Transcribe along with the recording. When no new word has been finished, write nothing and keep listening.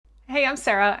Hey, I'm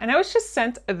Sarah, and I was just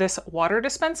sent this water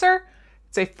dispenser.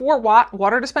 It's a 4-watt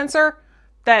water dispenser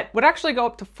that would actually go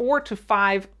up to 4 to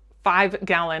 5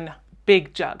 5-gallon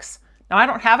big jugs. Now, I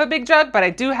don't have a big jug, but I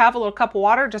do have a little cup of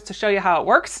water just to show you how it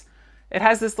works. It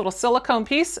has this little silicone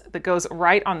piece that goes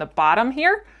right on the bottom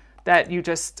here that you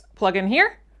just plug in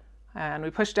here, and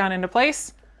we push down into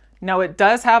place. Now, it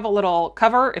does have a little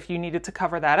cover if you needed to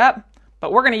cover that up,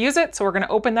 but we're going to use it, so we're going to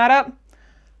open that up.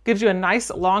 Gives you a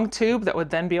nice long tube that would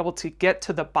then be able to get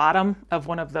to the bottom of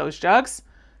one of those jugs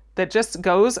that just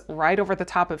goes right over the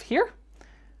top of here.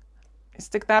 You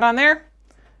stick that on there.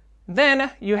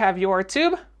 Then you have your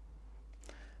tube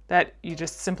that you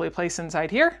just simply place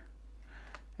inside here.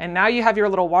 And now you have your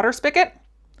little water spigot.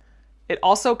 It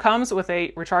also comes with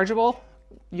a rechargeable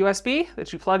USB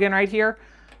that you plug in right here,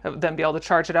 that would then be able to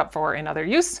charge it up for another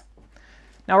use.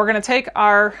 Now we're going to take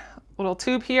our little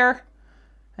tube here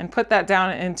and put that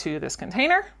down into this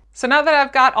container. So now that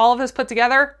I've got all of this put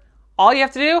together, all you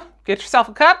have to do, get yourself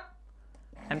a cup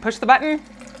and push the button,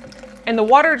 and the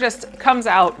water just comes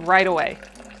out right away.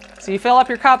 So you fill up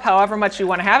your cup however much you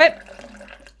want to have it,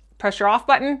 press your off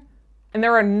button, and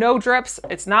there are no drips.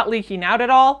 It's not leaking out at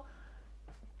all.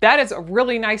 That is a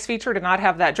really nice feature to not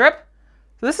have that drip.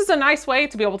 So this is a nice way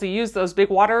to be able to use those big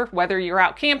water, whether you're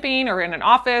out camping or in an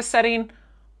office setting,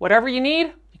 whatever you need,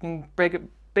 you can bring a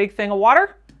big thing of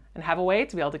water and have a way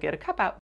to be able to get a cup out.